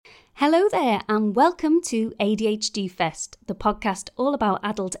Hello there and welcome to ADHD Fest, the podcast all about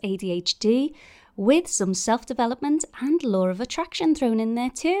adult ADHD with some self-development and law of attraction thrown in there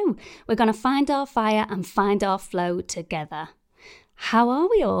too. We're going to find our fire and find our flow together. How are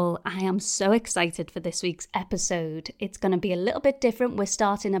we all? I am so excited for this week's episode. It's going to be a little bit different. We're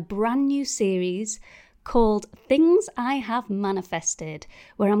starting a brand new series called Things I Have Manifested,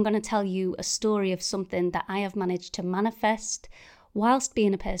 where I'm going to tell you a story of something that I have managed to manifest whilst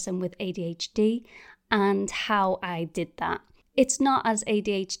being a person with ADHD and how I did that. It's not as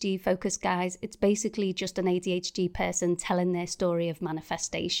ADHD focused, guys. It's basically just an ADHD person telling their story of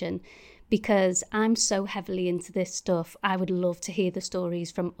manifestation. Because I'm so heavily into this stuff, I would love to hear the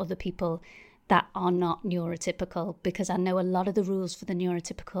stories from other people that are not neurotypical, because I know a lot of the rules for the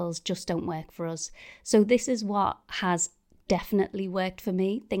neurotypicals just don't work for us. So this is what has definitely worked for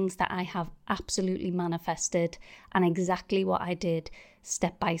me, things that I have absolutely manifested and exactly what I did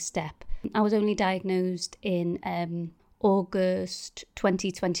step by step. I was only diagnosed in August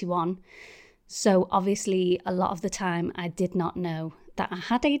 2021. So obviously a lot of the time I did not know that I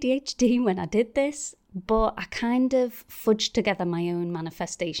had ADHD when I did this, but I kind of fudged together my own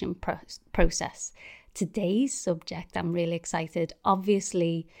manifestation process. Today's subject, I'm really excited.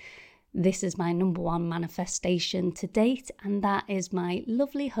 Obviously, this is my number one manifestation to date, and that is my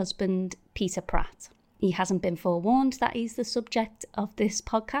lovely husband, Peter Pratt. He hasn't been forewarned that he's the subject of this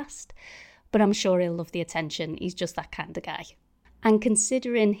podcast, but I'm sure he'll love the attention. He's just that kind of guy. And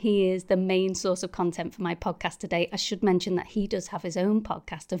considering he is the main source of content for my podcast today, I should mention that he does have his own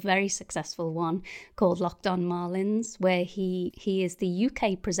podcast, a very successful one called Locked On Marlins, where he is the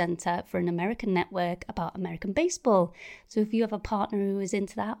UK presenter for an American network about American baseball. So if you have a partner who is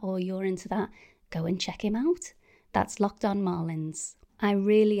into that or you're into that, go and check him out. That's Locked On Marlins. I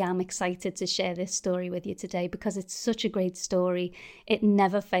really am excited to share this story with you today because it's such a great story. It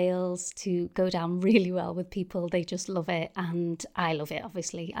never fails to go down really well with people. They just love it, and I love it,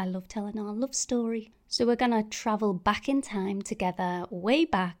 obviously. I love telling our love story. So we're going to travel back in time together, way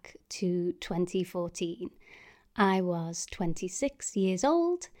back to 2014. I was 26 years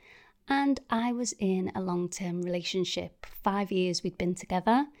old and I was in a long-term relationship. 5 years we'd been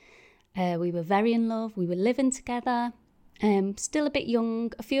together. We were very in love. We were living together. Still a bit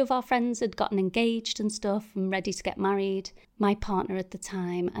young. A few of our friends had gotten engaged and stuff and ready to get married. My partner at the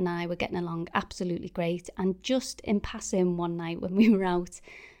time and I were getting along absolutely great. And just in passing one night when we were out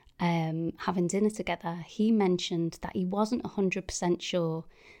having dinner together, he mentioned that he wasn't 100% sure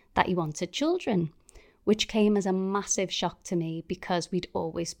that he wanted children, which came as a massive shock to me because we'd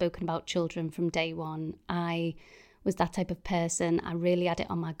always spoken about children from day one. I was that type of person. I really had it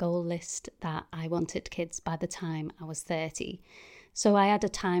on my goal list that I wanted kids by the time I was 30. So I had a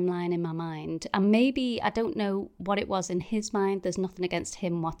timeline in my mind, and maybe, I don't know what it was in his mind, there's nothing against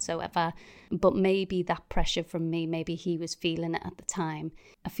him whatsoever, but maybe that pressure from me, maybe he was feeling it at the time.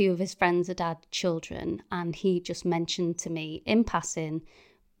 A few of his friends had had children and he just mentioned to me in passing,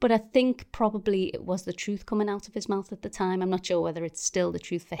 but I think probably it was the truth coming out of his mouth at the time. I'm not sure whether it's still the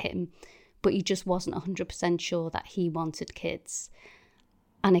truth for him, but he just wasn't 100% sure that he wanted kids.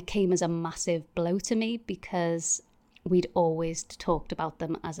 And it came as a massive blow to me because we'd always talked about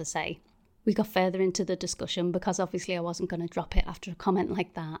them, as I say. We got further into the discussion because obviously I wasn't going to drop it after a comment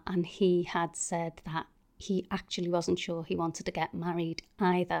like that. And he had said that he actually wasn't sure he wanted to get married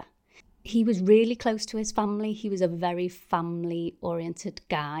either. He was really close to his family. He was a very family-oriented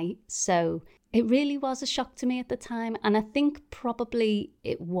guy. So it really was a shock to me at the time. And I think probably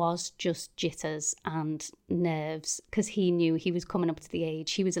it was just jitters and nerves because he knew he was coming up to the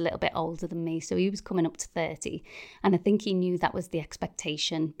age. He was a little bit older than me, so he was coming up to 30. And I think he knew that was the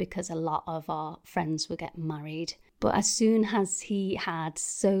expectation because a lot of our friends were getting married. But as soon as he had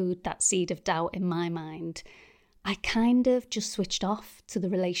sowed that seed of doubt in my mind, I kind of just switched off to the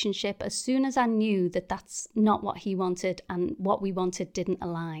relationship. As soon as I knew that that's not what he wanted and what we wanted didn't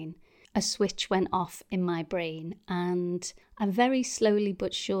align, a switch went off in my brain and I very slowly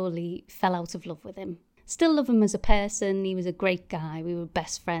but surely fell out of love with him. Still love him as a person. He was a great guy. We were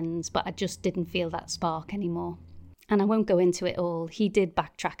best friends, but I just didn't feel that spark anymore. And I won't go into it all. He did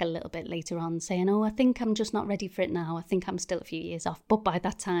backtrack a little bit later on saying, I think I'm just not ready for it now. I think I'm still a few years off. But by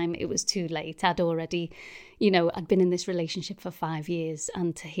that time, it was too late. I'd already, I'd been in this relationship for 5 years.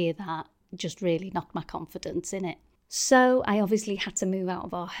 And to hear that just really knocked my confidence in it. So I obviously had to move out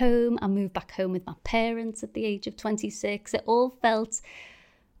of our home. I moved back home with my parents at the age of 26. It all felt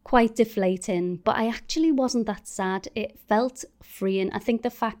quite deflating, but I actually wasn't that sad. It felt freeing. I think the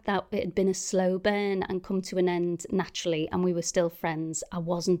fact that it had been a slow burn and come to an end naturally and we were still friends, I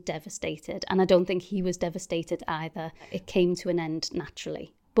wasn't devastated. And I don't think he was devastated either. It came to an end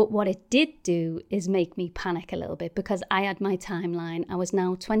naturally. But what it did do is make me panic a little bit, because I had my timeline. I was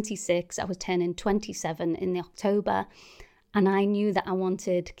now 26, I was turning 27 in the October, and I knew that I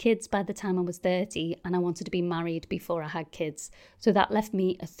wanted kids by the time I was 30, and I wanted to be married before I had kids. So that left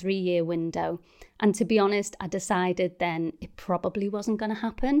me a 3-year window. And to be honest, I decided then it probably wasn't going to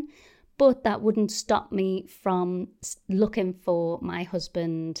happen, but that wouldn't stop me from looking for my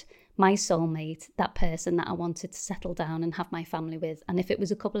husband, my soulmate, that person that I wanted to settle down and have my family with. And if it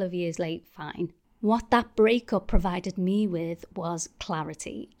was a couple of years late, fine. What that breakup provided me with was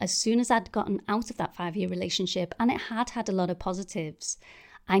clarity. As soon as I'd gotten out of that 5-year relationship, and it had a lot of positives,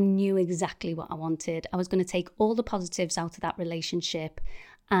 I knew exactly what I wanted. I was going to take all the positives out of that relationship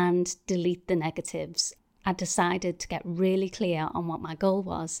and delete the negatives. I decided to get really clear on what my goal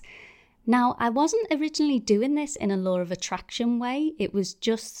was. Now, I wasn't originally doing this in a law of attraction way. It was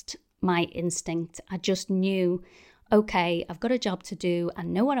just my instinct. I just knew, okay, I've got a job to do, I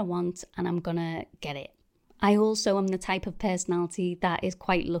know what I want, and I'm gonna get it. I also am the type of personality that is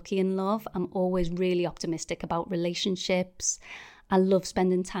quite lucky in love. I'm always really optimistic about relationships. I love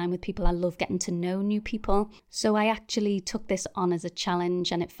spending time with people. I love getting to know new people. So I actually took this on as a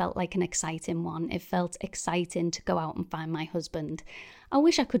challenge, and it felt like an exciting one. It felt exciting to go out and find my husband. I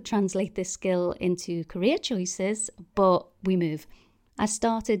wish I could translate this skill into career choices, but we move. I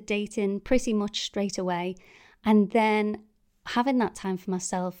started dating pretty much straight away. And then having that time for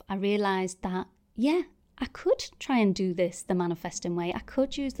myself, I realized that, yeah, I could try and do this the manifesting way. I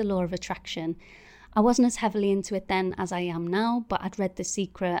could use the law of attraction. I wasn't as heavily into it then as I am now, but I'd read The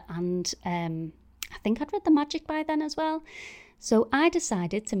Secret, and I think I'd read The Magic by then as well. So I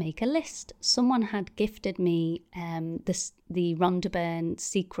decided to make a list. Someone had gifted me the Rhonda Byrne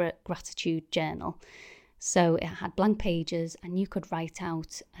Secret Gratitude Journal. So it had blank pages, and you could write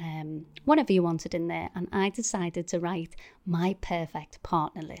out whatever you wanted in there. And I decided to write my perfect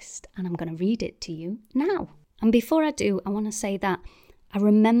partner list, and I'm going to read it to you now. And before I do, I want to say that I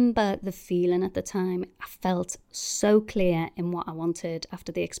remember the feeling at the time. I felt so clear in what I wanted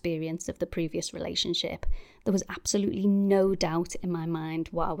after the experience of the previous relationship. There was absolutely no doubt in my mind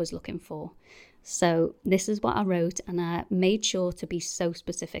what I was looking for. So this is what I wrote, and I made sure to be so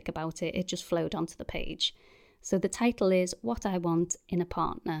specific about it. It just flowed onto the page. So the title is What I Want in a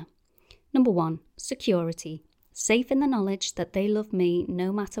Partner. Number 1, security. Safe in the knowledge that they love me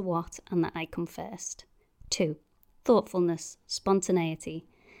no matter what, and that I come first. 2, thoughtfulness, spontaneity.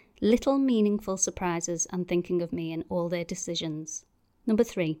 Little meaningful surprises and thinking of me in all their decisions. Number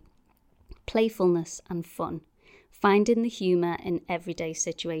 3, playfulness and fun. Finding the humour in everyday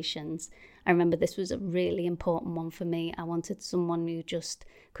situations. I remember this was a really important one for me. I wanted someone who just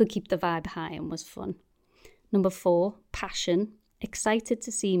could keep the vibe high and was fun. Number 4, passion. Excited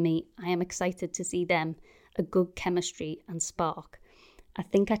to see me. I am excited to see them. A good chemistry and spark. I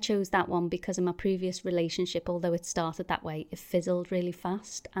think I chose that one because in my previous relationship, although it started that way, it fizzled really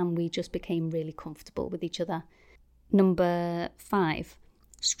fast and we just became really comfortable with each other. Number 5,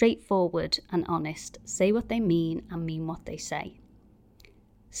 straightforward and honest. Say what they mean and mean what they say.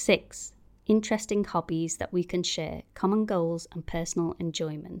 6, interesting hobbies that we can share, common goals and personal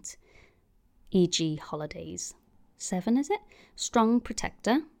enjoyment, e.g. holidays. 7, is it? Strong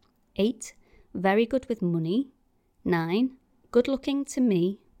protector. 8, very good with money. 9, good looking to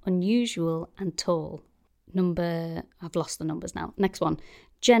me, unusual and tall. I've lost the numbers now. Next one,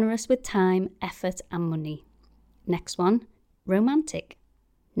 generous with time, effort and money. Next one, romantic.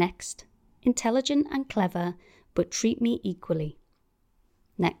 Next, intelligent and clever, but treat me equally.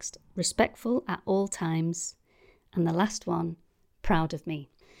 Next, respectful at all times. And the last one, proud of me.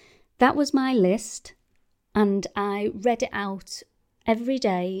 That was my list, and I read it out every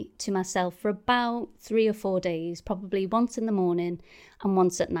day to myself for about 3 or 4 days, probably once in the morning and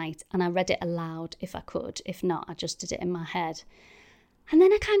once at night. And I read it aloud if I could. If not, I just did it in my head. And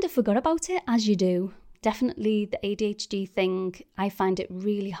then I kind of forgot about it, as you do. Definitely the ADHD thing, I find it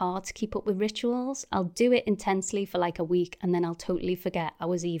really hard to keep up with rituals. I'll do it intensely for like a week and then I'll totally forget I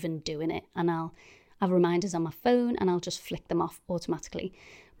was even doing it. And I'll have reminders on my phone and I'll just flick them off automatically.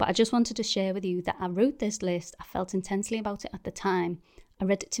 But I just wanted to share with you that I wrote this list. I felt intensely about it at the time. I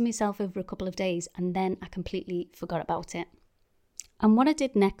read it to myself over a couple of days and then I completely forgot about it. And what I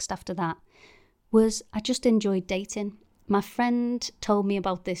did next after that was I just enjoyed dating. My friend told me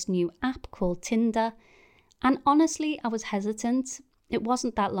about this new app called Tinder. And honestly, I was hesitant. It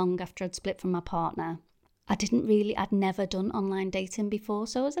wasn't that long after I'd split from my partner. I'd never done online dating before,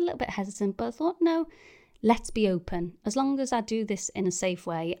 so I was a little bit hesitant, but I thought, no, let's be open. As long as I do this in a safe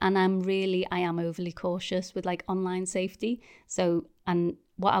way, and I am overly cautious with like online safety. So, and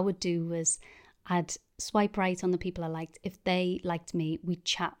what I would do was I'd swipe right on the people I liked. If they liked me, we'd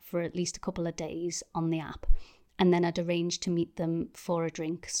chat for at least a couple of days on the app. And then I'd arrange to meet them for a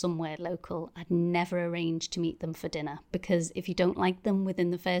drink somewhere local. I'd never arrange to meet them for dinner, because if you don't like them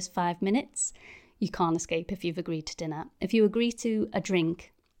within the first 5 minutes, you can't escape if you've agreed to dinner. If you agree to a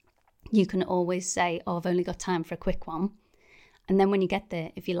drink, you can always say, oh, I've only got time for a quick one. And then when you get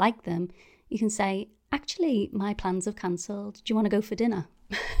there, if you like them, you can say, actually, my plans have cancelled. Do you want to go for dinner?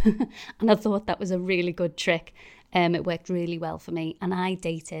 And I thought that was a really good trick. It worked really well for me. And I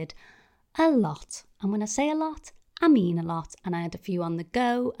dated a lot. And when I say a lot, I mean a lot. And I had a few on the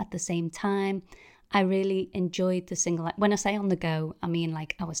go at the same time. I really enjoyed the single. When I say on the go, I mean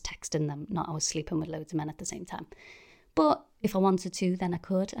like I was texting them, not I was sleeping with loads of men at the same time. But if I wanted to, then I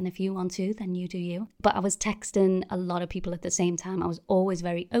could. And if you want to, then you do you. But I was texting a lot of people at the same time. I was always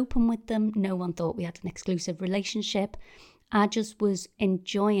very open with them. No one thought we had an exclusive relationship. I just was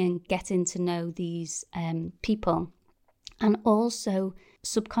enjoying getting to know these people, and also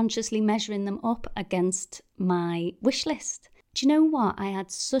subconsciously measuring them up against my wish list. Do you know what? I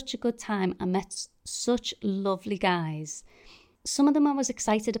had such a good time. I met such lovely guys. Some of them I was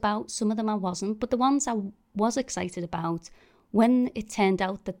excited about, some of them I wasn't. But the ones I was excited about, when it turned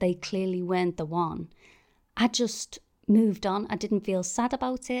out that they clearly weren't the one, I just moved on. I didn't feel sad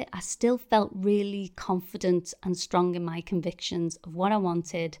about it. I still felt really confident and strong in my convictions of what I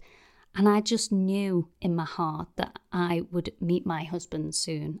wanted. And I just knew in my heart that I would meet my husband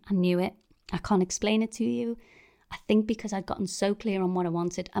soon. I knew it. I can't explain it to you. I think because I'd gotten so clear on what I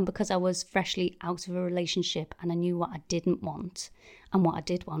wanted, and because I was freshly out of a relationship and I knew what I didn't want and what I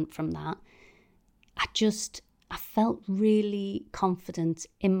did want from that, I felt really confident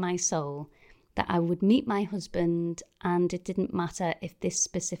in my soul that I would meet my husband, and it didn't matter if this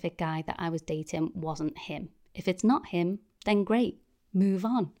specific guy that I was dating wasn't him. If it's not him, then great, move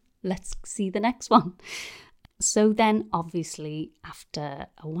on. Let's see the next one. So then, obviously, after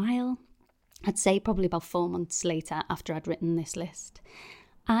a while, I'd say probably about 4 months later after I'd written this list,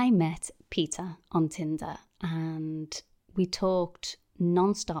 I met Peter on Tinder, and we talked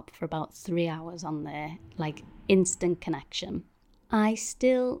non-stop for about 3 hours on there, like instant connection. I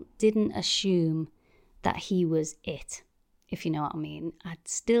still didn't assume that he was it, if you know what I mean. I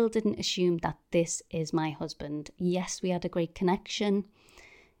still didn't assume that this is my husband. Yes, we had a great connection.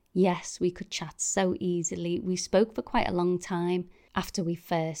 Yes, we could chat so easily. We spoke for quite a long time after we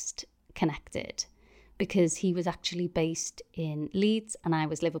first connected, because he was actually based in Leeds and I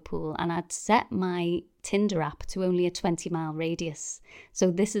was Liverpool, and I'd set my Tinder app to only a 20-mile radius.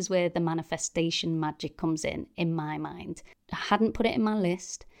 So this is where the manifestation magic comes in my mind. I hadn't put it in my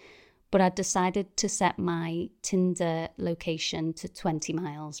list, but I decided to set my Tinder location to 20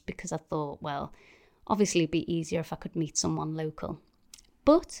 miles because I thought, well, obviously it'd be easier if I could meet someone local.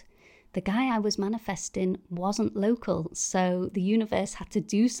 But the guy I was manifesting wasn't local, so the universe had to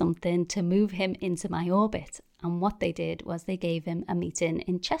do something to move him into my orbit. And what they did was they gave him a meeting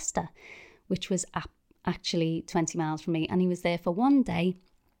in Chester, which was actually 20 miles from me. And he was there for one day,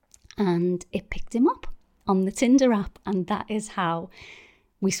 and it picked him up on the Tinder app. And that is how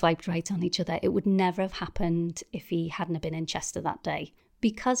we swiped right on each other. It would never have happened if he hadn't have been in Chester that day.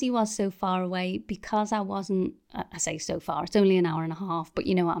 Because he was so far away, because I wasn't, I say so far, it's only an hour and a half, but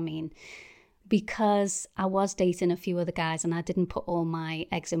you know what I mean. Because I was dating a few other guys and I didn't put all my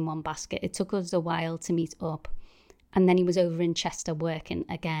eggs in one basket, it took us a while to meet up. And then he was over in Chester working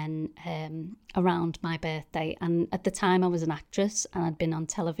again around my birthday. And at the time I was an actress and I'd been on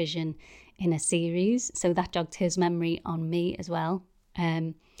television in a series. So that jogged his memory on me as well.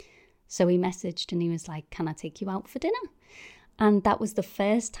 So he messaged and he was like, can I take you out for dinner? And that was the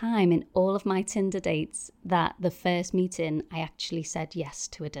first time in all of my Tinder dates that the first meeting I actually said yes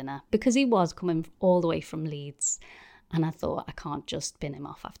to a dinner, because he was coming all the way from Leeds. And I thought, I can't just bin him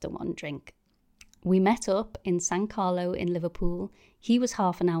off after one drink. We met up in San Carlo in Liverpool. He was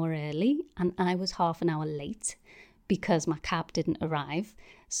half an hour early and I was half an hour late because my cab didn't arrive.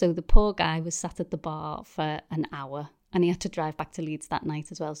 So the poor guy was sat at the bar for an hour and he had to drive back to Leeds that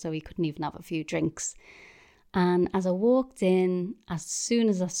night as well, so he couldn't even have a few drinks. And as I walked in, as soon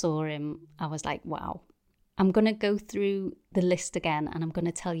as I saw him, I was like, wow, I'm going to go through the list again and I'm going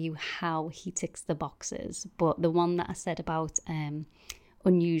to tell you how he ticks the boxes. But the one that I said about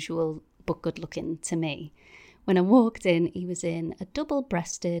unusual but good looking to me, when I walked in, he was in a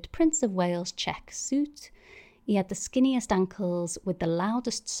double-breasted Prince of Wales check suit. He had the skinniest ankles with the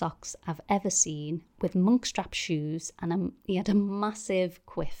loudest socks I've ever seen, with monk strap shoes, and he had a massive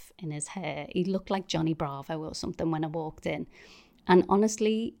quiff in his hair. He looked like Johnny Bravo or something when I walked in. And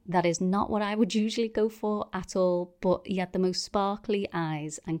honestly, that is not what I would usually go for at all, but he had the most sparkly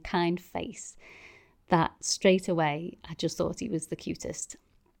eyes and kind face that straight away I just thought he was the cutest.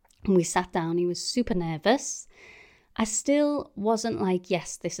 And we sat down, he was super nervous. I still wasn't like,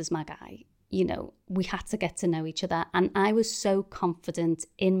 yes, this is my guy. You know, we had to get to know each other. And I was so confident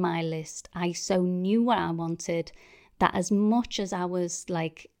in my list. I so knew what I wanted that as much as I was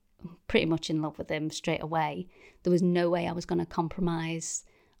like pretty much in love with him straight away, there was no way I was going to compromise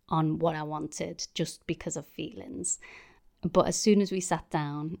on what I wanted just because of feelings. But as soon as we sat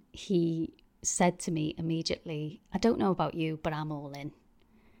down, he said to me immediately, I don't know about you, but I'm all in.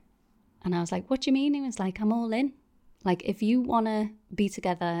 And I was like, what do you mean? He was like, I'm all in. Like, if you want to be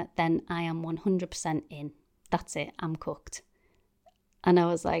together, then I am 100% in. That's it. I'm cooked. And I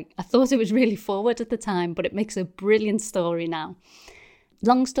was like, I thought it was really forward at the time, but it makes a brilliant story now.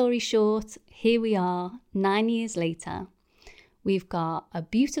 Long story short, here we are, 9 years later. We've got a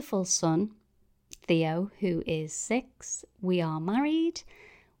beautiful son, Theo, who is 6. We are married.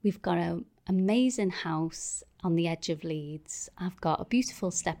 We've got an amazing house on the edge of Leeds. I've got a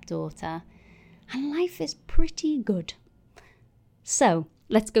beautiful stepdaughter. And life is pretty good. So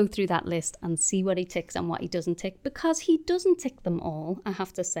let's go through that list and see what he ticks and what he doesn't tick. Because he doesn't tick them all, I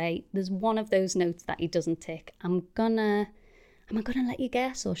have to say. There's one of those notes that he doesn't tick. Am I gonna let you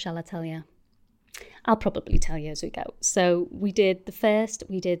guess, or shall I tell you? I'll probably tell you as we go. So we did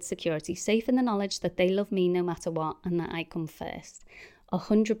security. Safe in the knowledge that they love me no matter what and that I come first.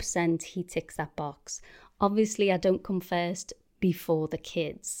 100% he ticks that box. Obviously, I don't come first before the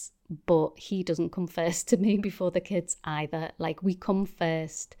kids. But he doesn't come first to me before the kids either. Like, we come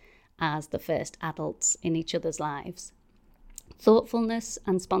first as the first adults in each other's lives. Thoughtfulness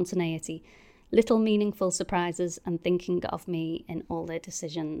and spontaneity. Little meaningful surprises and thinking of me in all their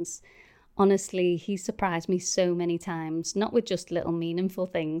decisions. Honestly, he surprised me so many times. Not with just little meaningful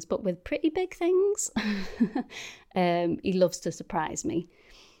things, but with pretty big things. He loves to surprise me.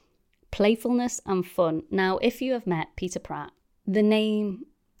 Playfulness and fun. Now, if you have met Peter Pratt, the name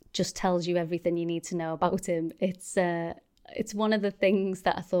just tells you everything you need to know about him. It's one of the things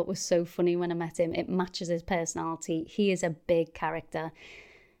that I thought was so funny when I met him. It matches his personality. He is a big character.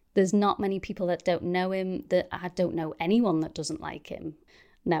 There's not many people that don't know him. That I don't know anyone that doesn't like him.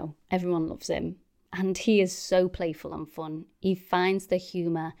 No, everyone loves him. And he is so playful and fun. He finds the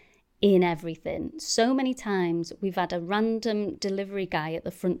humour in everything. So many times we've had a random delivery guy at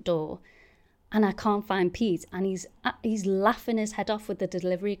the front door and I can't find Pete, and he's laughing his head off with the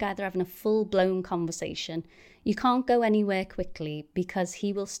delivery guy. They're having a full-blown conversation. You can't go anywhere quickly because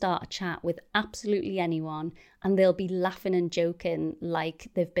he will start a chat with absolutely anyone and they'll be laughing and joking like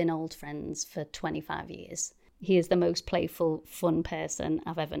they've been old friends for 25 years. He is the most playful, fun person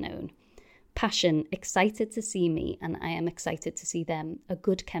I've ever known. Passion, excited to see me, and I am excited to see them. A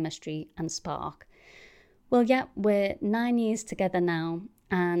good chemistry and spark. Well, yeah, we're 9 years together now.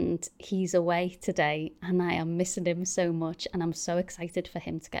 And he's away today and I am missing him so much, and I'm so excited for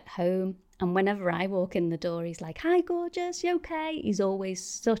him to get home. And whenever I walk in the door, he's like, hi, gorgeous, you okay? He's always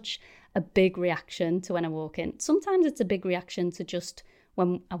such a big reaction to when I walk in. Sometimes it's a big reaction to just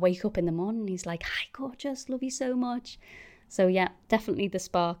when I wake up in the morning, he's like, hi, gorgeous, love you so much. So yeah, definitely the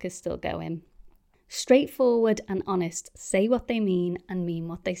spark is still going. Straightforward and honest, say what they mean and mean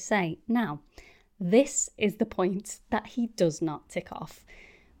what they say. Now, this is the point that he does not tick off.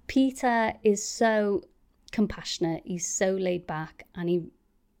 Peter is so compassionate, he's so laid back, and he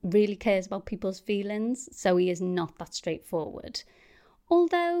really cares about people's feelings, so he is not that straightforward.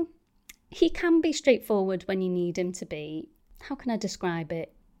 Although he can be straightforward when you need him to be. How can I describe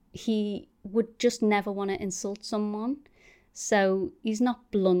it? He would just never want to insult someone, so he's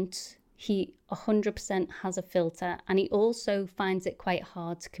not blunt. He 100% has a filter, and he also finds it quite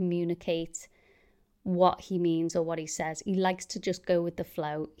hard to communicate what he means or what he says. He likes to just go with the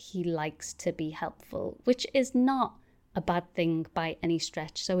flow. He likes to be helpful, which is not a bad thing by any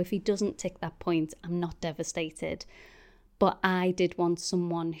stretch. So if he doesn't tick that point, I'm not devastated. But I did want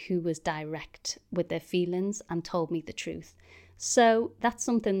someone who was direct with their feelings and told me the truth. So that's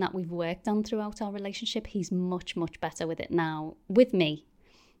something that we've worked on throughout our relationship. He's much, much better with it now, with me.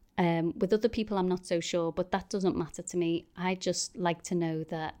 With other people, I'm not so sure, but that doesn't matter to me. I just like to know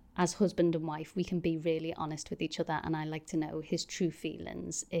that as husband and wife, we can be really honest with each other, and I like to know his true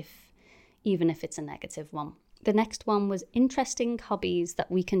feelings, even if it's a negative one. The next one was interesting hobbies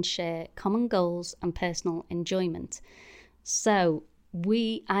that we can share, common goals and personal enjoyment. So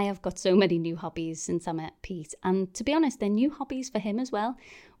I have got so many new hobbies since I met Pete, and to be honest, they're new hobbies for him as well.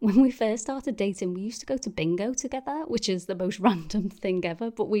 When we first started dating, we used to go to bingo together, which is the most random thing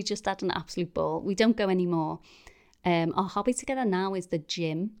ever, but we just had an absolute ball. We don't go anymore. Our hobby together now is the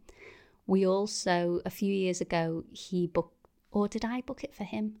gym. We also, a few years ago, he booked or did I book it for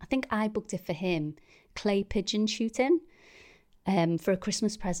him? I think I booked it for him, clay pigeon shooting. For a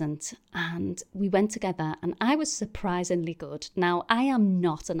Christmas present, and we went together, and I was surprisingly good. Now, I am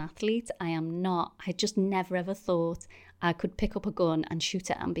not an athlete. I just never ever thought I could pick up a gun and shoot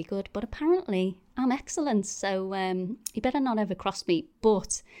it and be good, but apparently I'm excellent, so you better not ever cross me.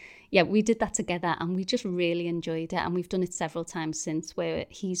 But yeah, we did that together, and we just really enjoyed it, and we've done it several times since, where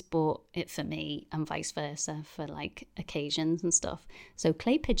he's bought it for me and vice versa for like occasions and stuff. So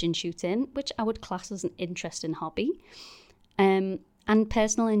clay pigeon shooting, which I would class as an interesting hobby. And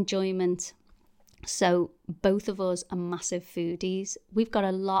personal enjoyment. So both of us are massive foodies. We've got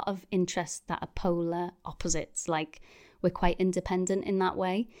a lot of interests that are polar opposites. Like, we're quite independent in that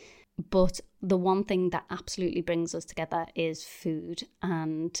way. But the one thing that absolutely brings us together is food.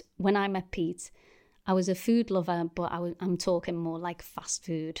 And when I met Pete, I was a food lover, but I'm talking more like fast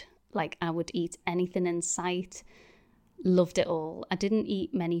food. Like, I would eat anything in sight. Loved it all. I didn't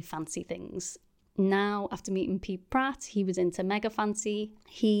eat many fancy things. Now, after meeting Pete Pratt, he was into mega fancy.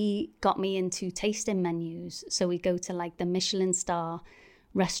 He got me into tasting menus. So we go to like the Michelin star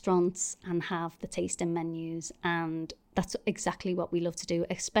restaurants and have the tasting menus. And that's exactly what we love to do,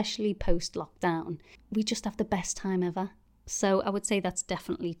 especially post-lockdown. We just have the best time ever. So I would say that's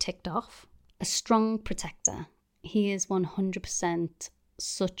definitely ticked off. A strong protector. He is 100%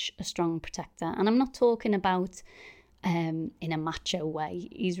 such a strong protector. And I'm not talking about in a macho way.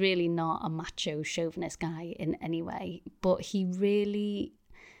 He's really not a macho chauvinist guy in any way, but he really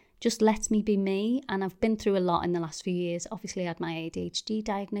just lets me be me. And I've been through a lot in the last few years. Obviously, I had my ADHD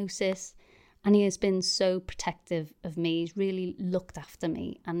diagnosis, and he has been so protective of me. He's really looked after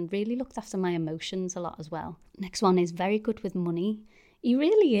me and really looked after my emotions a lot as well. Next one is very good with money. He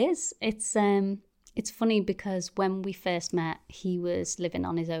really is. It's funny because when we first met, he was living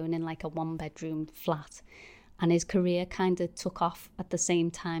on his own in like a 1-bedroom flat. And his career kind of took off at the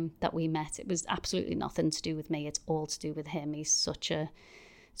same time that we met. It was absolutely nothing to do with me. It's all to do with him. He's such a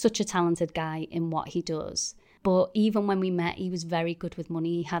talented guy in what he does. But even when we met, he was very good with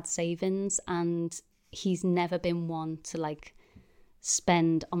money. He had savings, and he's never been one to like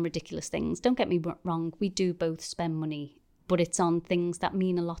spend on ridiculous things. Don't get me wrong. We do both spend money, but it's on things that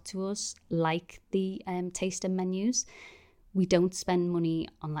mean a lot to us, like the tasting menus. We don't spend money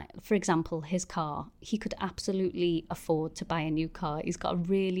on, like, for example, his car. He could absolutely afford to buy a new car. He's got a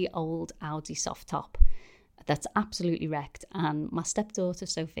really old Audi soft top that's absolutely wrecked, and my stepdaughter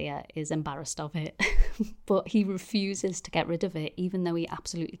Sophia is embarrassed of it. But he refuses to get rid of it, even though he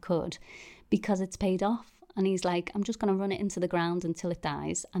absolutely could, because it's paid off. And he's like, I'm just going to run it into the ground until it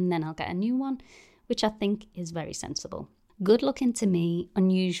dies, and then I'll get a new one, which I think is very sensible. Good looking to me,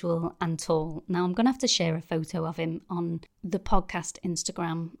 unusual and tall. Now, I'm going to have to share a photo of him on the podcast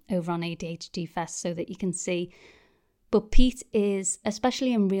Instagram over on ADHD Fest so that you can see. But Pete is,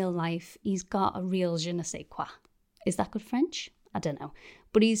 especially in real life, he's got a real je ne sais quoi. Is that good French? I don't know.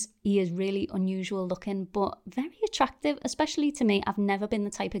 But he is really unusual looking, but very attractive, especially to me. I've never been the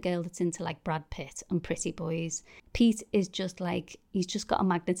type of girl that's into like Brad Pitt and pretty boys. Pete is just like, he's just got a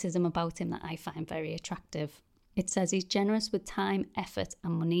magnetism about him that I find very attractive. It says he's generous with time, effort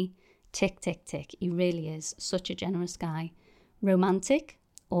and money. Tick, tick, tick. He really is such a generous guy. Romantic,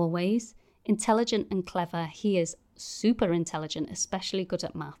 always. Intelligent and clever. He is super intelligent, especially good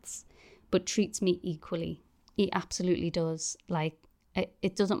at maths, but treats me equally. He absolutely does. Like,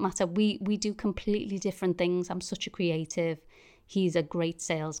 it doesn't matter. We do completely different things. I'm such a creative. He's a great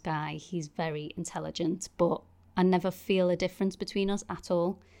sales guy. He's very intelligent, but I never feel a difference between us at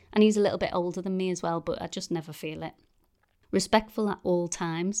all. And he's a little bit older than me as well, but I just never feel it. Respectful at all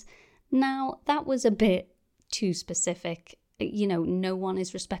times. Now, that was a bit too specific. You know, no one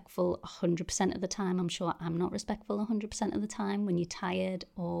is respectful 100% of the time. I'm sure I'm not respectful 100% of the time when you're tired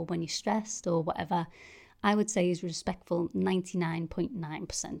or when you're stressed or whatever. I would say he's respectful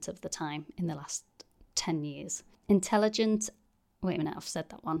 99.9% of the time in the last 10 years. Intelligent. Wait a minute, I've said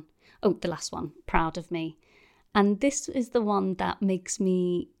that one. Oh, the last one. Proud of me. And this is the one that makes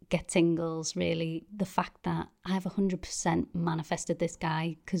me get tingles, really. The fact that I have 100% manifested this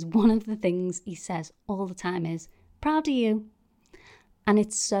guy, because one of the things he says all the time is, proud of you. And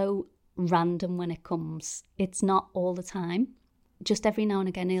it's so random when it comes. It's not all the time. Just every now and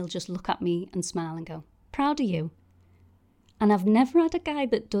again, he'll just look at me and smile and go, proud of you. And I've never had a guy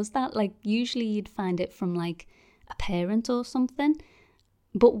that does that. Like, usually you'd find it from like a parent or something.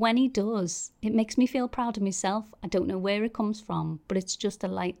 But when he does, it makes me feel proud of myself. I don't know where it comes from, but it's just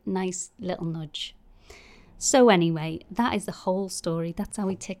a nice little nudge. So anyway, that is the whole story. That's how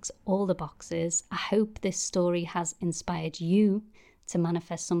he ticks all the boxes. I hope this story has inspired you to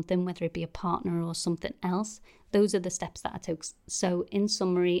manifest something, whether it be a partner or something else. Those are the steps that I took. So in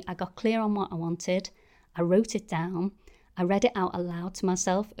summary, I got clear on what I wanted. I wrote it down. I read it out aloud to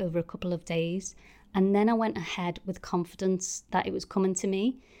myself over a couple of days. And then I went ahead with confidence that it was coming to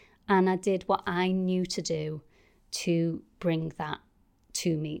me. And I did what I knew to do to bring that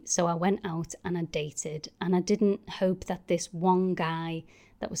to me. So I went out and I dated. And I didn't hope that this one guy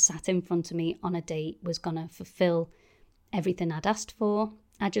that was sat in front of me on a date was going to fulfill everything I'd asked for.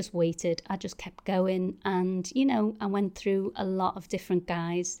 I just waited. I just kept going. And, I went through a lot of different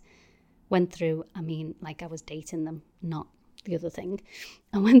guys. I was dating them, not the other thing.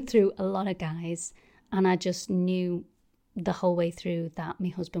 I went through a lot of guys, and I just knew the whole way through that my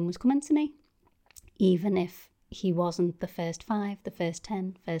husband was coming to me. Even if he wasn't the first 5, the first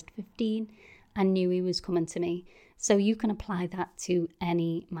 10, first 15, I knew he was coming to me. So you can apply that to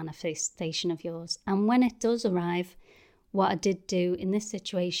any manifestation of yours. And when it does arrive, what I did do in this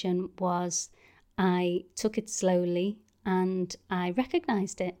situation was I took it slowly and I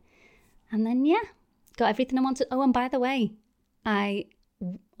recognized it. And then, got everything I wanted. Oh, and by the way, on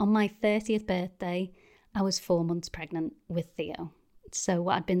my 30th birthday, I was 4 months pregnant with Theo. So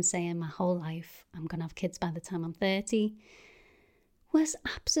what I'd been saying my whole life, I'm going to have kids by the time I'm 30, was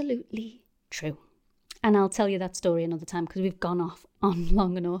absolutely true. And I'll tell you that story another time because we've gone off on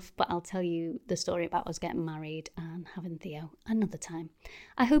long enough, but I'll tell you the story about us getting married and having Theo another time.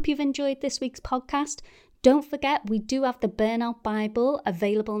 I hope you've enjoyed this week's podcast. Don't forget, we do have the Burnout Bible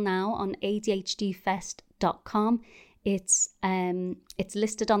available now on ADHDfest.com. It's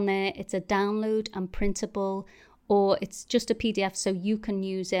listed on there. It's a download and printable, or it's just a PDF, so you can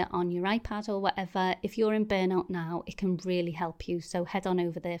use it on your iPad or whatever. If you're in burnout now, it can really help you. So head on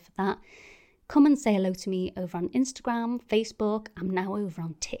over there for that. Come and say hello to me over on Instagram, Facebook. I'm now over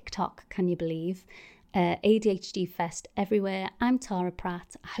on TikTok, can you believe? ADHD Fest everywhere. I'm Tara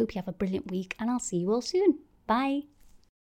Pratt. I hope you have a brilliant week, and I'll see you all soon. Bye.